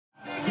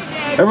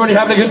Everybody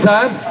having a good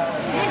time?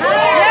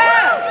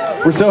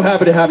 Yeah. We're so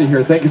happy to have you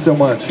here. Thank you so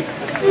much.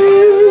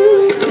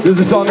 This is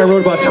a song I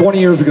wrote about 20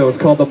 years ago. It's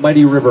called The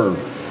Mighty River.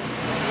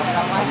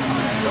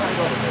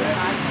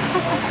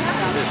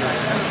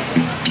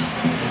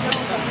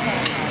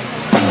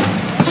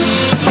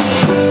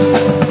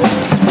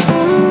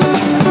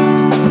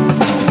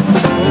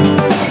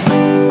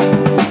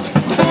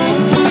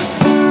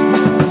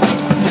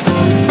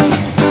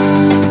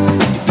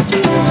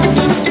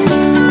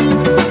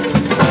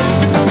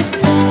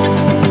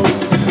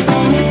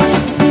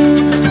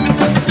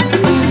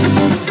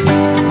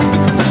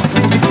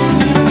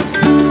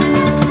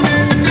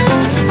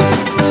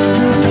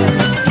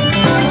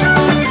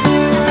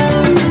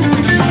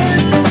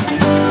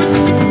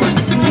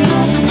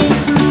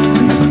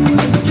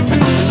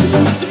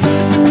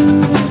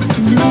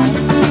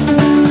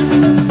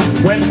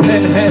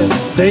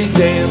 They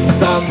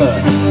dance on the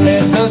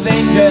heads of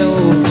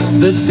angels,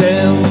 the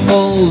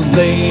devils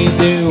they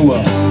do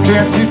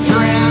fear to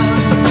tread.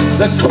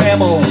 The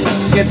camel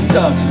gets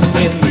stuck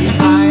in the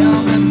eye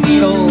of the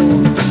needle,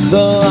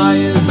 the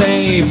lions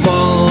they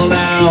fall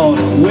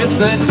down with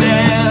the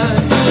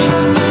dead.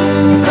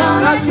 It's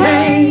gonna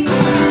take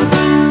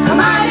a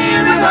mighty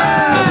river,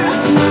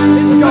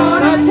 it's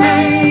gonna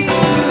take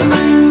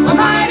a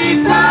mighty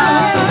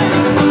flood,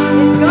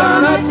 it's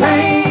gonna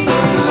take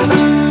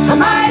a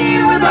mighty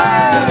river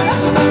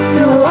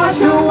to wash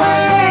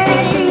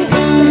away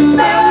the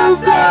smell of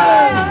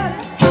blood.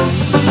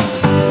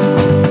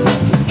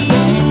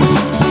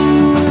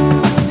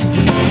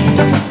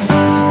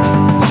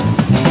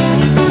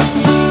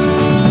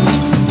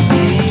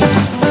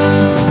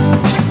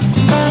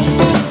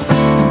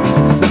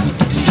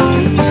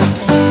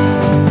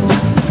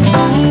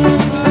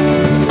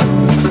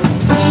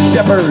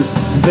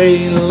 Shepherds,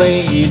 they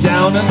lay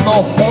down in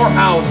the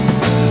whorehouse.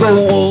 The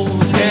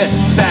wolves get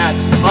fat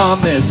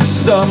on this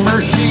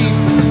summer sheep.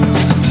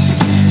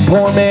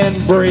 Poor man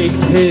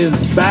breaks his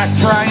back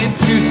trying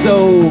to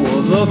sow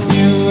the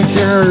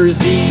futures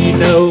he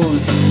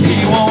knows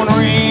he won't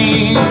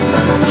reap.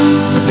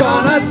 It's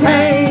gonna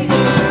take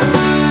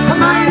a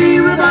mighty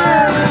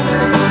river,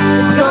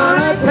 it's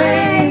gonna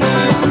take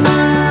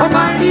a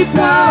mighty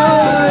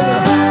flood,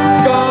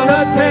 it's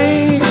gonna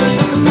take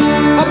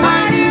a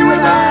mighty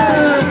river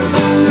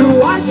to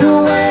wash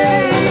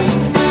away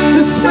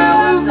the smell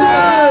of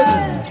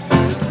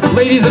blood.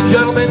 Ladies and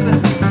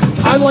gentlemen,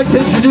 I'd like to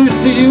introduce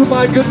to you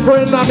my good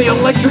friend on the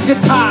electric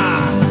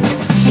guitar.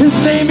 His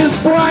name is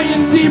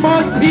Brian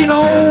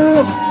DiMartino.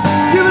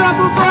 Give it up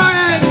for Brian!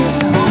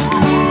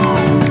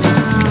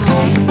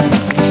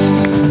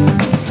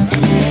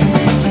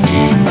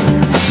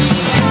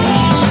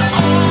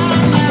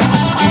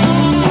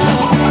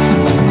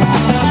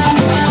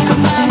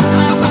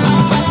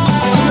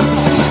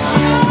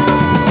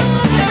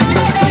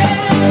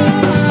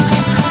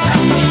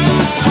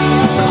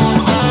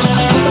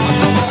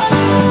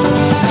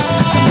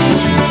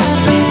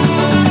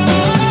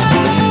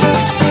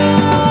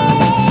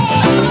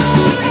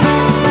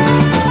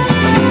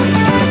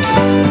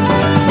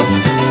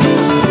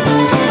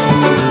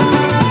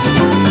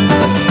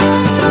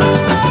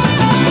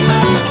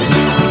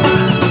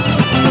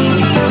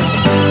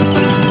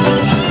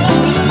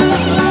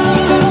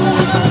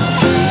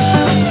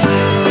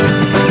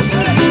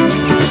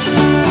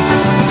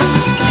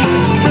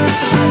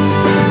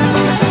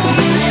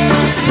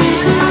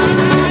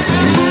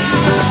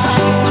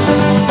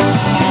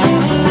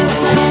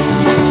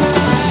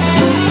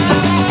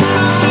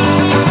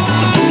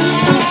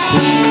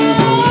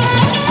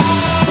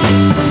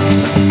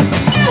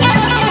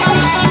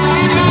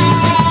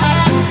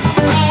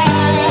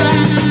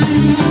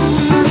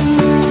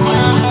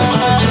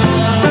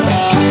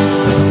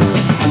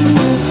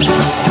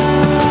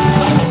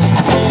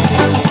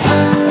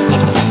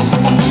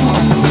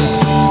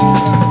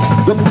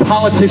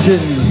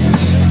 Politicians,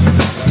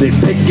 they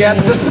pick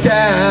at the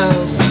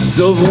scabs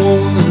of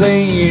wounds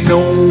they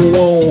know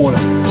won't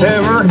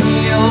ever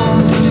heal.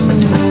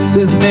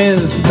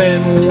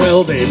 Businessmen,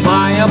 well, they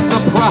buy up the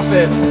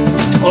profits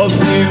of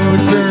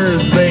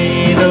futures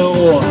they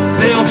know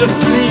they'll just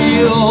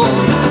steal.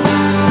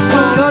 It's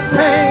gonna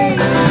take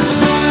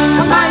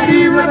a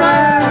mighty river,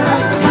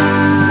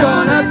 it's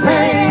gonna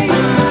take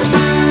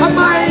a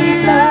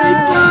mighty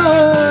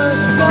flood,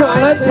 it's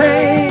gonna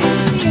take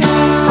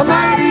a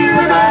mighty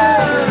river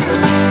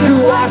to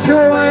wash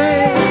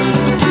away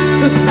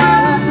the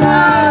smell of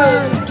blood.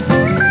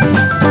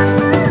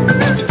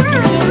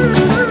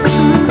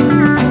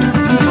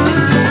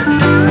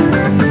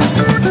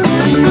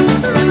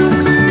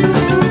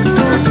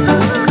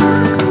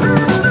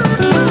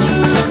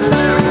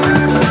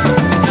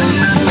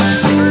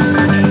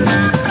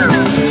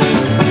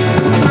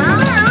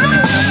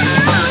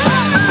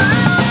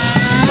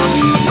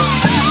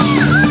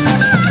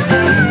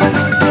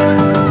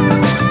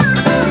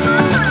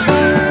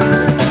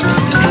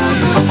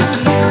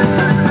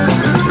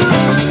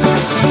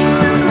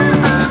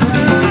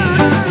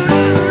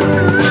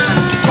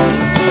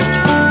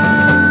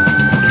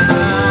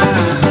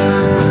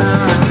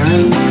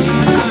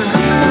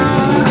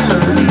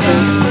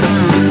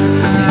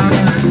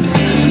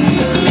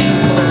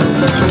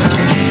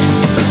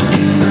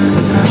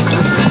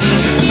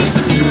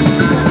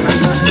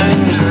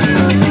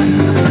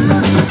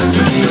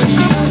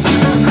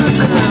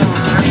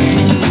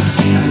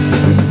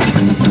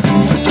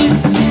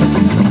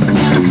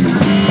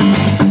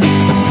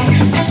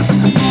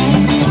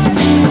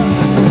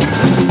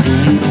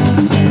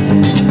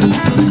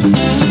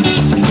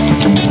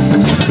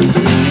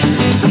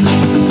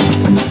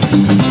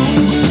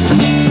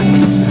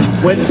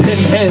 When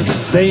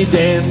pinheads, they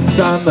dance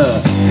on the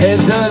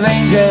heads of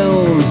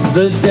angels,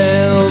 the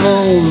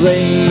devils,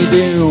 they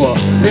do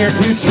fear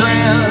to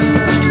tread.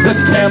 The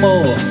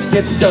camel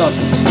gets stuck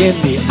in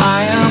the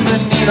eye of the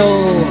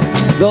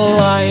needle, the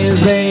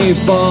lies, they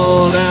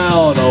fall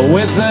down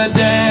with the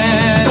dead.